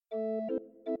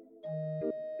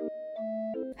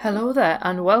Hello there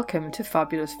and welcome to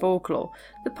Fabulous Folklore,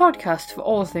 the podcast for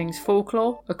all things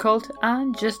folklore, occult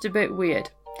and just a bit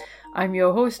weird. I'm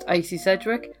your host Icy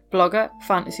Sedgwick, blogger,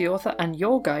 fantasy author and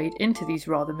your guide into these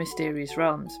rather mysterious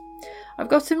realms. I've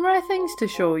got some rare things to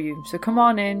show you, so come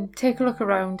on in, take a look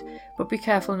around, but be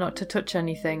careful not to touch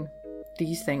anything.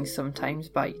 These things sometimes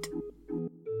bite.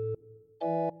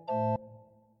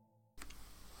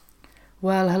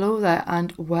 Well, hello there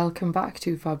and welcome back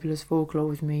to Fabulous Folklore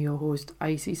with me, your host,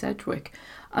 Icy Sedgwick.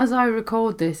 As I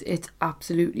record this, it's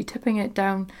absolutely tipping it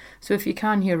down, so if you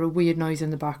can hear a weird noise in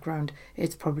the background,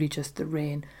 it's probably just the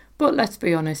rain. But let's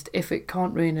be honest, if it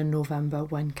can't rain in November,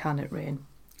 when can it rain?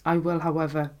 I will,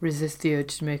 however, resist the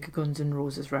urge to make a Guns N'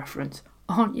 Roses reference.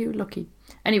 Aren't you lucky?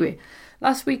 Anyway,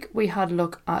 last week we had a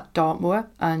look at Dartmoor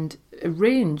and a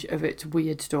range of its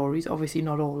weird stories, obviously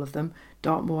not all of them.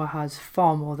 Dartmoor has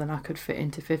far more than I could fit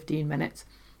into 15 minutes.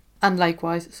 And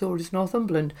likewise, so does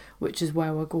Northumberland, which is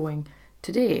where we're going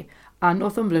today. And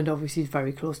Northumberland obviously is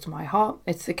very close to my heart.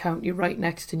 It's the county right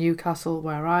next to Newcastle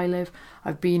where I live.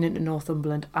 I've been into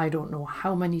Northumberland I don't know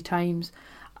how many times.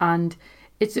 And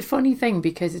it's a funny thing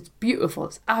because it's beautiful.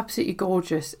 It's absolutely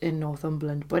gorgeous in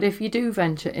Northumberland. But if you do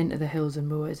venture into the hills and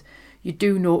moors, you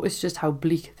do notice just how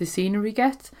bleak the scenery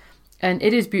gets. And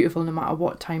it is beautiful no matter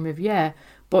what time of year.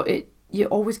 But you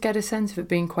always get a sense of it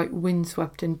being quite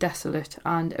windswept and desolate.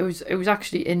 And it was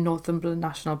actually in Northumberland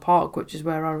National Park, which is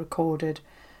where I recorded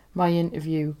my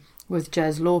interview with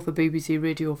Jez Lowe for BBC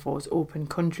Radio 4's Open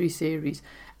Country series.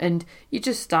 And you're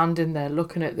just standing there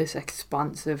looking at this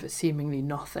expanse of seemingly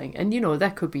nothing. And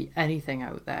there could be anything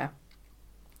out there.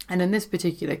 And in this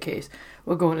particular case,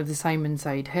 we're going to the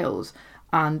Simonside Hills.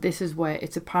 And this is where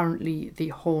it's apparently the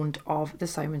haunt of the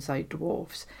Simonside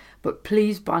dwarfs. But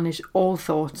please banish all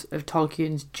thoughts of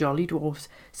Tolkien's jolly dwarfs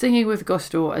singing with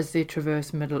gusto as they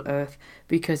traverse Middle-earth,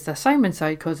 because their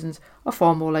Simonside cousins are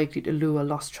far more likely to lure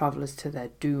lost travellers to their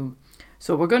doom.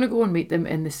 So we're going to go and meet them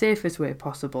in the safest way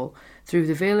possible, through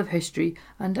the veil of history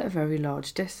and at a very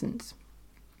large distance.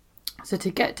 So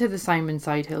to get to the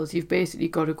Simonside Hills, you've basically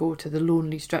got to go to the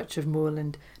lonely stretch of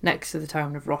moorland next to the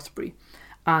town of Rothbury.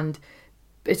 And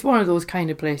it's one of those kind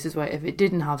of places where if it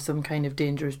didn't have some kind of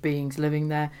dangerous beings living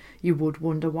there, you would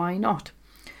wonder why not.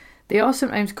 They are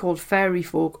sometimes called fairy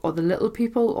folk or the little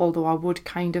people, although I would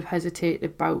kind of hesitate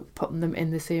about putting them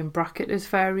in the same bracket as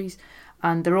fairies.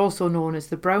 And they're also known as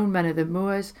the brown men of the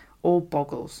moors or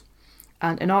boggles.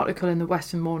 And an article in the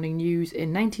Western Morning News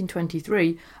in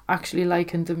 1923 actually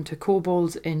likened them to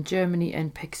kobolds in Germany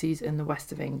and pixies in the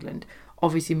west of England.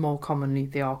 Obviously more commonly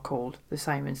they are called the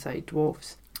Simonside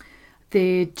dwarfs.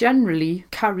 They generally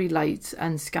carry lights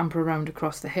and scamper around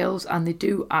across the hills, and they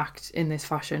do act in this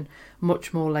fashion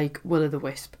much more like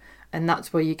will-o'-the-wisp. And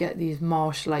that's where you get these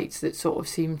marsh lights that sort of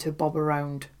seem to bob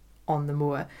around on the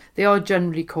moor. They are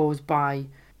generally caused by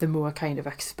the moor kind of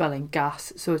expelling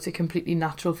gas, so it's a completely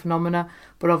natural phenomena.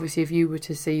 But obviously if you were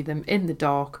to see them in the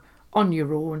dark, on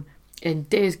your own, in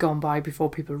days gone by before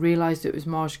people realised it was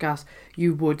marsh gas,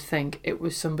 you would think it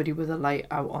was somebody with a light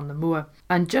out on the moor.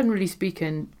 And generally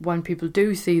speaking, when people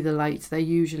do see the lights, they're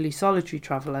usually solitary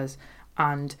travellers,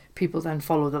 and people then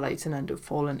follow the lights and end up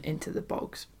falling into the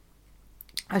bogs.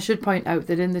 I should point out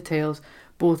that in the tales,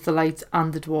 both the lights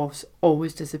and the dwarfs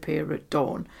always disappear at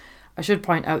dawn. I should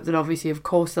point out that obviously, of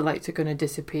course, the lights are going to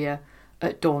disappear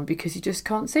at dawn because you just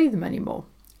can't see them anymore.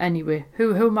 Anyway,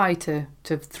 who am I to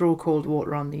throw cold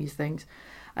water on these things?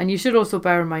 And you should also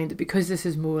bear in mind that because this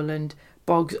is moorland,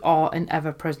 bogs are an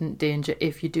ever-present danger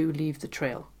if you do leave the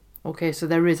trail. Okay, so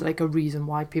there is like a reason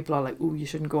why people are like, oh, you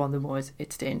shouldn't go on the moors,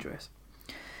 it's dangerous.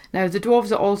 Now, the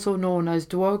dwarves are also known as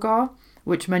dwargar,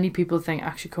 which many people think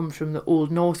actually comes from the Old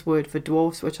Norse word for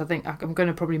dwarfs, which I think I'm going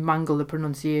to probably mangle the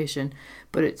pronunciation,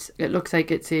 but it looks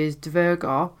like it says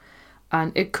dvergar,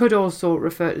 and it could also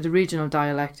refer to the regional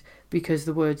dialect because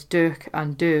the words dirk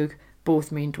and derg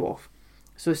both mean dwarf.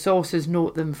 So sources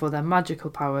note them for their magical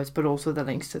powers, but also their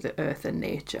links to the earth and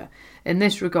nature. In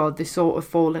this regard, they sort of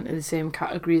fall into the same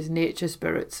category as nature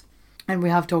spirits. And we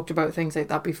have talked about things like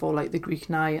that before, like the Greek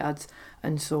naiads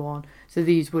and so on. So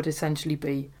these would essentially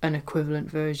be an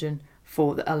equivalent version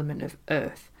for the element of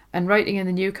earth. And writing in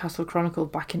the Newcastle Chronicle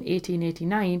back in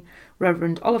 1889,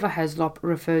 Reverend Oliver Heslop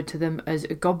referred to them as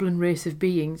a goblin race of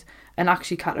beings and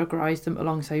actually categorised them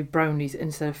alongside brownies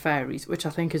instead of fairies, which I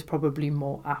think is probably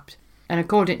more apt. And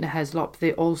according to Heslop,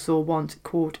 they also want,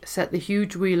 quote, set the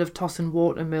huge wheel of Tossin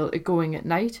watermill a-going at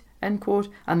night, end quote,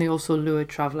 and they also lure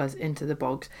travellers into the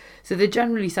bogs. So they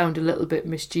generally sound a little bit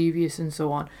mischievous and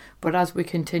so on, but as we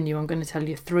continue, I'm going to tell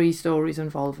you 3 stories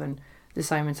involving the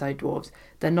Simonside dwarves.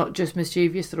 They're not just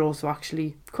mischievous, they're also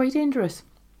actually quite dangerous.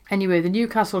 Anyway, the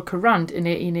Newcastle Courant in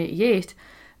 1888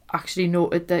 actually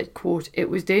noted that, quote, it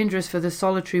was dangerous for the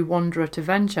solitary wanderer to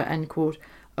venture, end quote,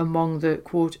 among the,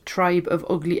 quote, tribe of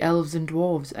ugly elves and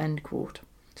dwarves, end quote.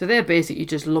 So they're basically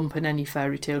just lumping any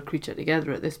fairy tale creature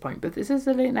together at this point, but this is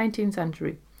the late 19th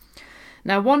century.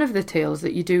 Now, one of the tales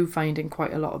that you do find in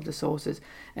quite a lot of the sources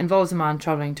involves a man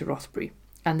travelling to Rothbury,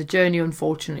 and the journey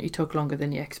unfortunately took longer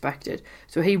than he expected.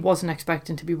 So he wasn't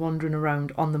expecting to be wandering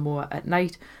around on the moor at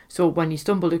night, so when he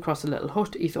stumbled across a little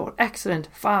hut, he thought, excellent,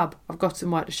 fab, I've got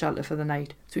somewhere to shelter for the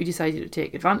night. So he decided to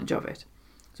take advantage of it.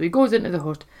 So he goes into the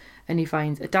hut and he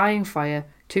finds a dying fire,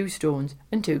 2 stones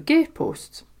and 2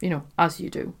 gateposts, as you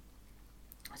do.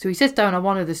 So he sits down on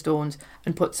one of the stones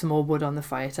and puts some more wood on the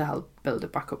fire to help build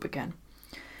it back up again.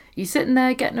 He's sitting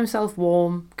there getting himself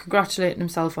warm, congratulating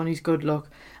himself on his good luck,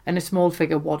 and a small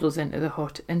figure waddles into the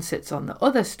hut and sits on the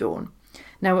other stone.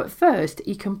 Now at first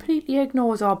he completely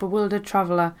ignores our bewildered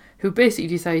traveller, who basically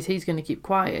decides he's going to keep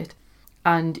quiet,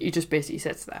 and he just basically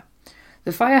sits there.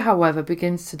 The fire, however,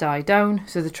 begins to die down,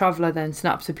 so the traveller then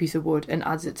snaps a piece of wood and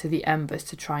adds it to the embers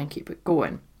to try and keep it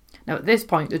going. Now at this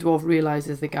point the dwarf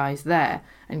realises the guy's there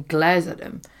and glares at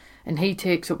him, and he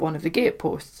takes up one of the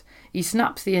gateposts. He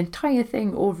snaps the entire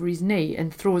thing over his knee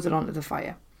and throws it onto the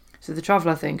fire. So the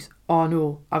traveller thinks, oh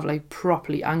no, I've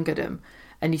properly angered him,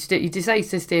 and he decides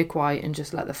to stay quiet and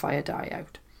just let the fire die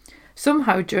out.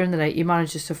 Somehow during the night he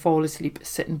manages to fall asleep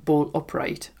sitting bolt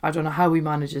upright. I don't know how he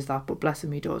manages that, but bless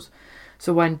him, he does.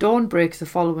 So when dawn breaks the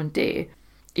following day,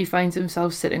 he finds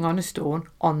himself sitting on a stone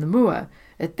on the moor.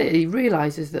 He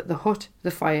realises that the hut,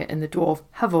 the fire and the dwarf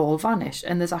have all vanished,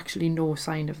 and there's actually no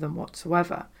sign of them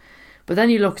whatsoever. But then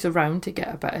he looks around to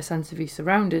get a better sense of his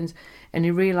surroundings, and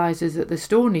he realises that the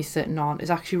stone he's sitting on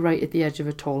is actually right at the edge of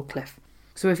a tall cliff.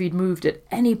 So if he'd moved at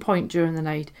any point during the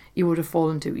night, he would have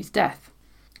fallen to his death.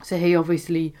 So he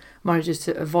obviously manages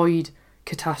to avoid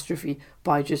catastrophe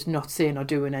by just not saying or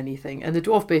doing anything, and the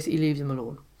dwarf basically leaves him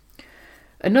alone.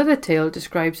 Another tale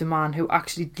describes a man who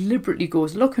actually deliberately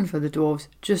goes looking for the dwarves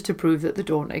just to prove that they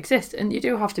don't exist. And you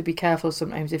do have to be careful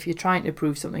sometimes if you're trying to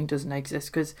prove something doesn't exist,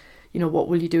 because, what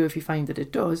will you do if you find that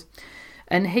it does?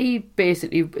 And he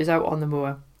basically is out on the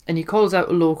moor and he calls out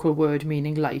a local word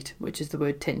meaning light, which is the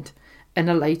word tint, and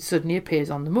a light suddenly appears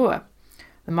on the moor.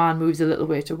 The man moves a little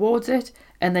way towards it,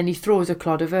 and then he throws a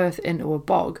clod of earth into a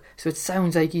bog, so it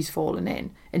sounds like he's fallen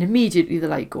in, and immediately the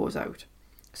light goes out.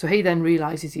 So he then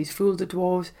realises he's fooled the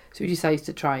dwarves, so he decides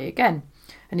to try again,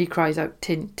 and he cries out,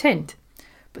 tint, tint.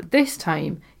 But this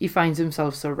time he finds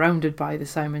himself surrounded by the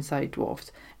Simonside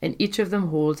dwarfs, and each of them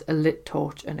holds a lit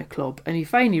torch and a club, and he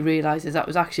finally realises that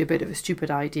was actually a bit of a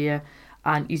stupid idea,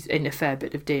 and he's in a fair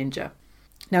bit of danger.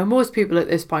 Now most people at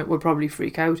this point would probably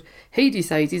freak out. He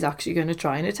decides he's actually going to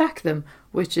try and attack them,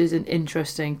 which is an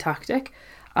interesting tactic.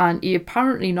 And he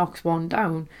apparently knocks one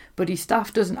down, but his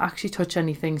staff doesn't actually touch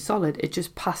anything solid. It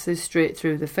just passes straight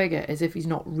through the figure as if he's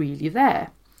not really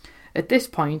there. At this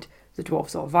point, the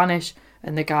dwarfs all vanish,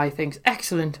 and the guy thinks,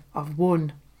 excellent, I've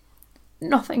won.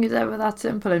 Nothing is ever that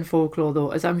simple in folklore though,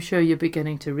 as I'm sure you're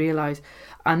beginning to realise.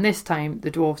 And this time,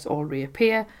 the dwarfs all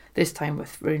reappear, this time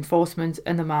with reinforcements,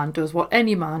 and the man does what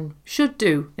any man should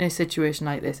do in a situation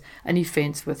like this, and he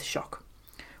faints with shock.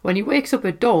 When he wakes up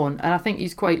at dawn, and I think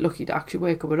he's quite lucky to actually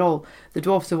wake up at all, the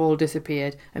dwarfs have all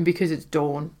disappeared, and because it's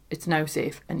dawn, it's now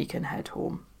safe and he can head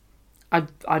home.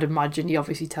 I'd imagine he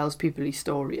obviously tells people his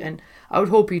story, and I would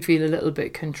hope he'd feel a little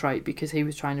bit contrite because he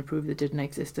was trying to prove they didn't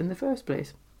exist in the first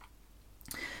place.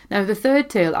 Now the third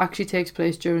tale actually takes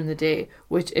place during the day,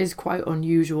 which is quite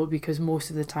unusual because most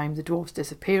of the time the dwarfs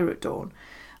disappear at dawn.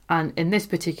 And in this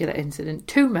particular incident,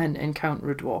 2 men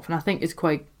encounter a dwarf, and I think it's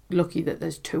quite lucky that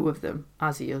there's 2 of them,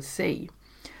 as you'll see.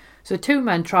 So 2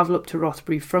 men travel up to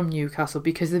Rothbury from Newcastle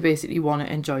because they basically want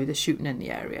to enjoy the shooting in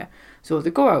the area. So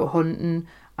they go out hunting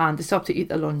and they stop to eat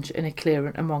their lunch in a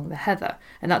clearing among the heather.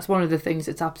 And that's one of the things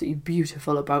that's absolutely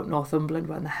beautiful about Northumberland.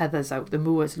 When the heather's out, the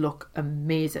moors look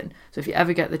amazing. So if you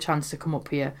ever get the chance to come up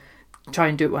here, try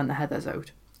and do it when the heather's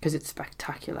out, because it's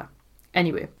spectacular.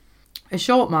 Anyway, a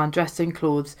short man dressed in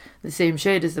clothes the same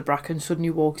shade as the bracken suddenly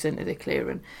walks into the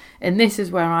clearing. And this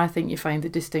is where I think you find the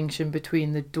distinction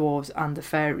between the dwarves and the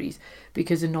fairies,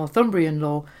 because in Northumbrian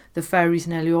lore, the fairies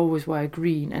nearly always wear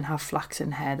green and have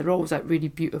flaxen hair. They're always really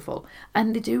beautiful,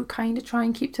 and they do kind of try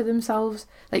and keep to themselves.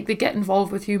 They get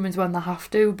involved with humans when they have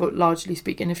to, but largely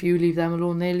speaking, if you leave them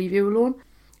alone, they leave you alone.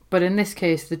 But in this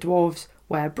case, the dwarves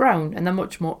wear brown, and they're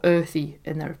much more earthy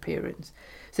in their appearance.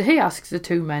 So he asks the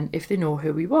 2 men if they know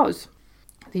who he was.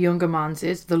 The younger man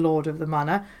says the lord of the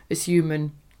manor,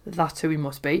 assuming that's who he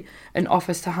must be, and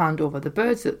offers to hand over the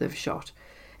birds that they've shot.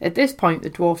 At this point, the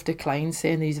dwarf declines,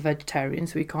 saying he's a vegetarian,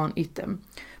 so he can't eat them,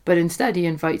 but instead he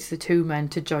invites the 2 men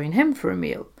to join him for a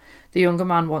meal. The younger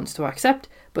man wants to accept,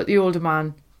 but the older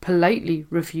man politely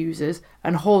refuses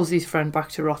and hauls his friend back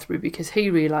to Rothbury because he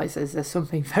realises there's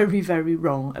something very, very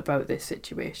wrong about this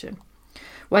situation.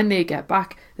 When they get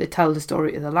back, they tell the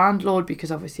story to the landlord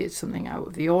because obviously it's something out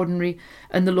of the ordinary,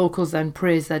 and the locals then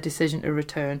praise their decision to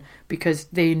return because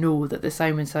they know that the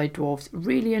Simonside dwarfs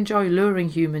really enjoy luring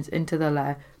humans into their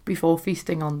lair before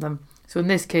feasting on them. So in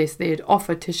this case, they had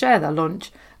offered to share their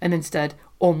lunch and instead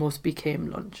almost became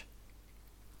lunch.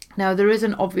 Now, there is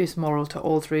an obvious moral to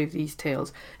all three of these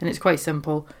tales, and it's quite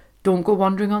simple. Don't go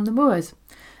wandering on the moors.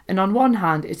 And on one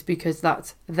hand, it's because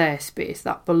that's their space,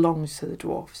 that belongs to the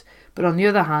dwarfs. But on the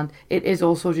other hand, it is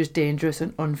also just dangerous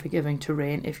and unforgiving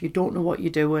terrain. If you don't know what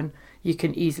you're doing, you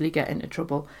can easily get into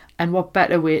trouble. And what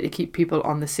better way to keep people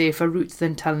on the safer routes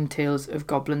than telling tales of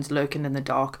goblins lurking in the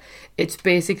dark? It's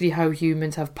basically how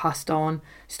humans have passed on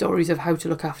stories of how to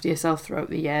look after yourself throughout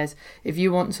the years. If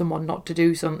you want someone not to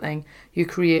do something, you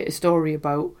create a story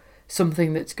about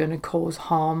something that's going to cause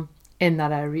harm in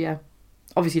that area.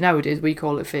 Obviously nowadays we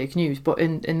call it fake news, but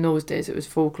in those days it was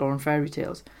folklore and fairy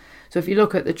tales. So if you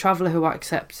look at the traveller who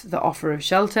accepts the offer of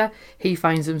shelter, he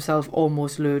finds himself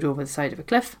almost lured over the side of a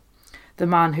cliff. The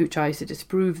man who tries to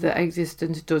disprove their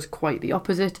existence does quite the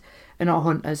opposite, and our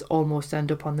hunters almost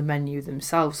end up on the menu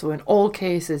themselves. So in all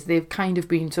cases, they've kind of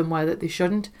been somewhere that they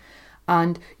shouldn't.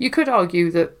 And you could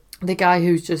argue that the guy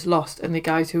who's just lost and the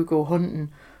guys who go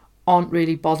hunting aren't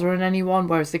really bothering anyone,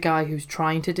 whereas the guy who's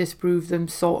trying to disprove them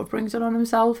sort of brings it on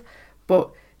himself.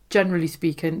 But generally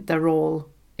speaking, they're all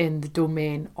in the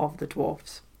domain of the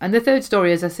dwarfs. And the third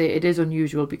story, as I say, it is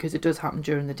unusual because it does happen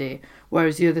during the day,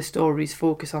 whereas the other stories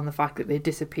focus on the fact that they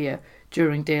disappear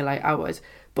during daylight hours,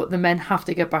 but the men have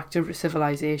to get back to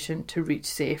civilization to reach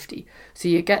safety. So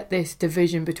you get this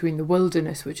division between the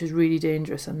wilderness, which is really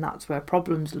dangerous, and that's where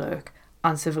problems lurk,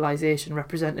 and civilization,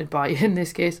 represented by, in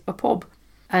this case, a pub.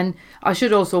 And I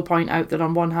should also point out that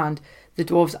on one hand, the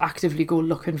dwarves actively go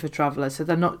looking for travellers, so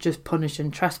they're not just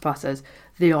punishing trespassers,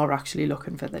 they are actually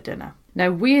looking for their dinner.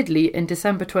 Now, weirdly, in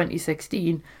December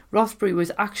 2016, Rothbury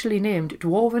was actually named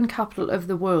Dwarven Capital of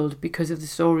the World because of the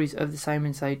stories of the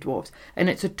Simonside dwarves, and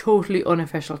it's a totally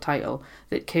unofficial title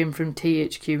that came from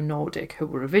THQ Nordic, who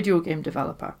were a video game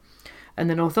developer. And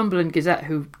the Northumberland Gazette,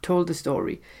 who told the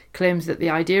story, claims that the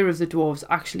idea of the dwarves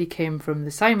actually came from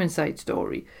the Simonside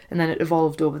story, and then it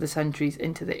evolved over the centuries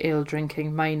into the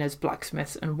ale-drinking miners,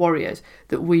 blacksmiths and warriors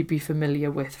that we'd be familiar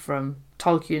with from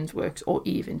Tolkien's works or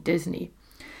even Disney.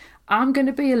 I'm going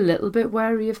to be a little bit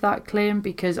wary of that claim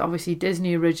because obviously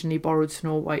Disney originally borrowed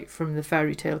Snow White from the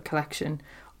fairy tale collection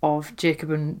of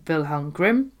Jacob and Wilhelm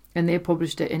Grimm, and they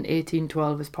published it in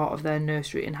 1812 as part of their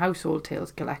nursery and household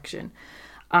tales collection.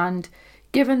 And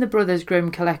given the brothers Grimm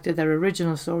collected their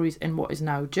original stories in what is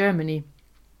now Germany,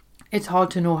 it's hard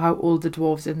to know how old the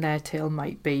dwarves in their tale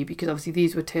might be, because obviously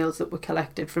these were tales that were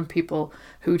collected from people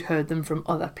who'd heard them from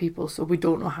other people, so we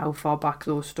don't know how far back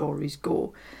those stories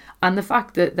go. And the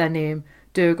fact that their name,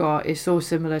 Durgar, is so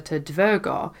similar to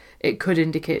Dvergar, it could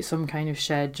indicate some kind of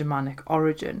shared Germanic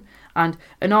origin. And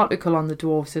an article on the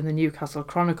dwarfs in the Newcastle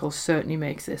Chronicle certainly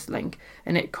makes this link,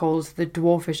 and it calls the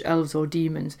dwarfish elves or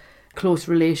demons close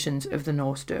relations of the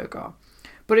Norse Durgar.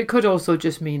 But it could also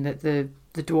just mean that the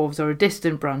dwarves are a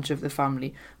distant branch of the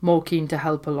family, more keen to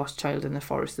help a lost child in the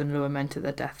forest than lure men to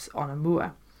their deaths on a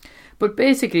moor. But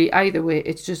basically, either way,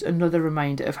 it's just another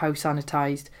reminder of how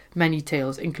sanitised many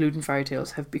tales, including fairy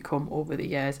tales, have become over the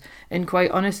years. And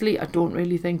quite honestly, I don't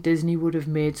really think Disney would have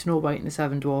made Snow White and the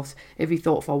Seven Dwarfs if he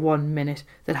thought for 1 minute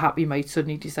that Happy might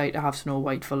suddenly decide to have Snow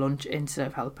White for lunch instead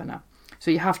of helping her.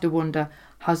 So you have to wonder,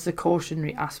 has the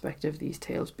cautionary aspect of these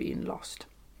tales been lost?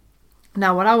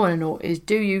 Now, what I want to know is,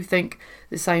 do you think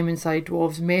the Simonside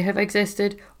dwarves may have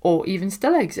existed or even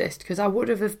still exist? Because I would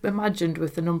have imagined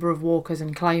with the number of walkers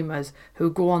and climbers who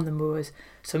go on the moors,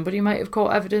 somebody might have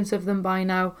caught evidence of them by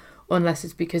now, unless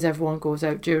it's because everyone goes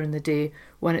out during the day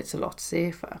when it's a lot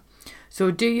safer.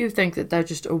 So do you think that they're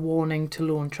just a warning to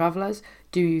lone travellers?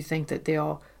 Do you think that they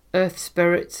are earth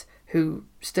spirits who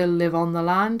still live on the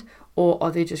land? Or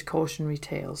are they just cautionary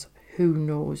tales? Who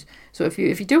knows? So if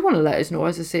you do want to let us know,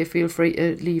 as I say, feel free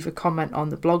to leave a comment on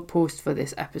the blog post for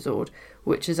this episode,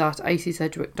 which is at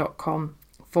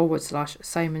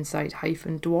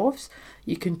icysedgwick.com/Simonside-dwarves.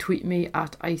 You can tweet me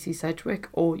at icysedgwick,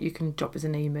 or you can drop us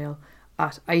an email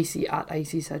at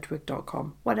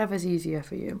icy@icysedgwick.com. Whatever's easier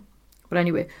for you. But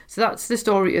anyway, so that's the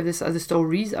story of this, the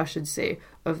stories, I should say,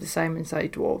 of the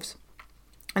Simonside dwarves.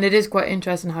 And it is quite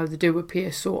interesting how they do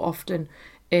appear so often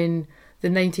in the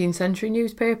 19th century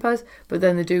newspapers, but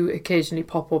then they do occasionally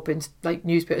pop up in like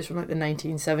newspapers from like the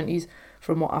 1970s,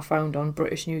 from what I found on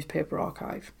British Newspaper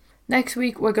Archive. Next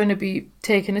week we're going to be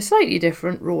taking a slightly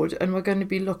different road, and we're going to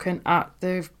be looking at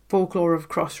the folklore of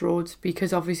crossroads,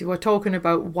 because obviously we're talking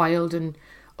about wild and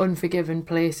unforgiving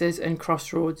places, and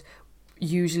crossroads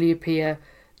usually appear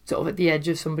sort of at the edge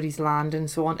of somebody's land and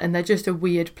so on, and they're just a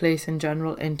weird place in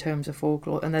general in terms of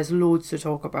folklore, and there's loads to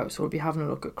talk about, so we'll be having a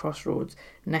look at crossroads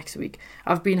next week.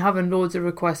 I've been having loads of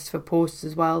requests for posts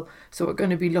as well, so we're going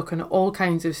to be looking at all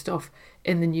kinds of stuff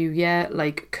in the new year,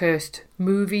 like cursed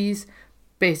movies,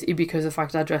 basically because of the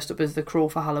fact I dressed up as the Crow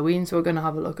for Halloween, so we're going to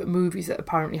have a look at movies that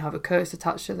apparently have a curse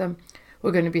attached to them.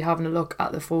 We're going to be having a look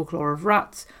at the folklore of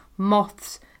rats,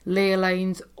 moths, ley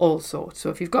lines, all sorts. So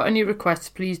if you've got any requests,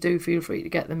 please do feel free to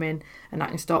get them in, and I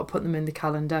can start putting them in the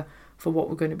calendar for what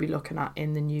we're going to be looking at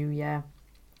in the new year.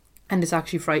 And it's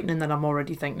actually frightening that I'm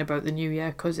already thinking about the new year,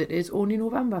 because it is only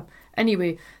November.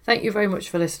 Anyway, thank you very much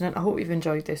for listening. I hope you've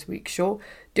enjoyed this week's show.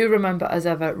 Do remember, as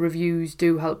ever, reviews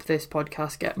do help this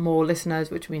podcast get more listeners,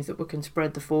 which means that we can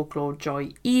spread the folklore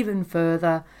joy even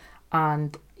further.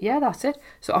 And yeah, that's it.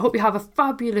 So I hope you have a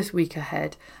fabulous week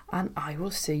ahead, and I will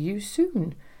see you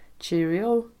soon.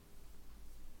 Cheerio.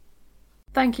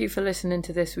 Thank you for listening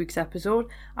to this week's episode.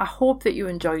 I hope that you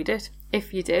enjoyed it.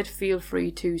 If you did, feel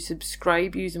free to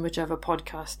subscribe using whichever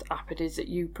podcast app it is that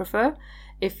you prefer.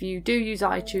 If you do use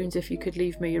iTunes, if you could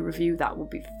leave me a review, that would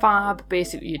be fab.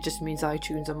 Basically, it just means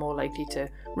iTunes are more likely to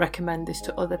recommend this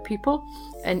to other people.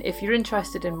 And if you're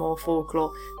interested in more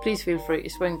folklore, please feel free to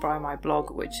swing by my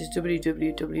blog, which is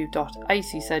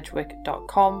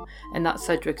www.icsedgwick.com, and that's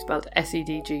Sedgwick spelled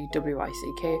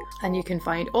Sedgwick. And you can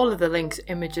find all of the links,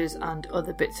 images, and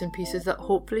other bits and pieces that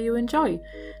hopefully you enjoy.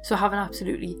 So have an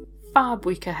absolutely fab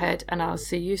week ahead, and I'll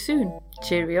see you soon.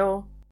 Cheerio.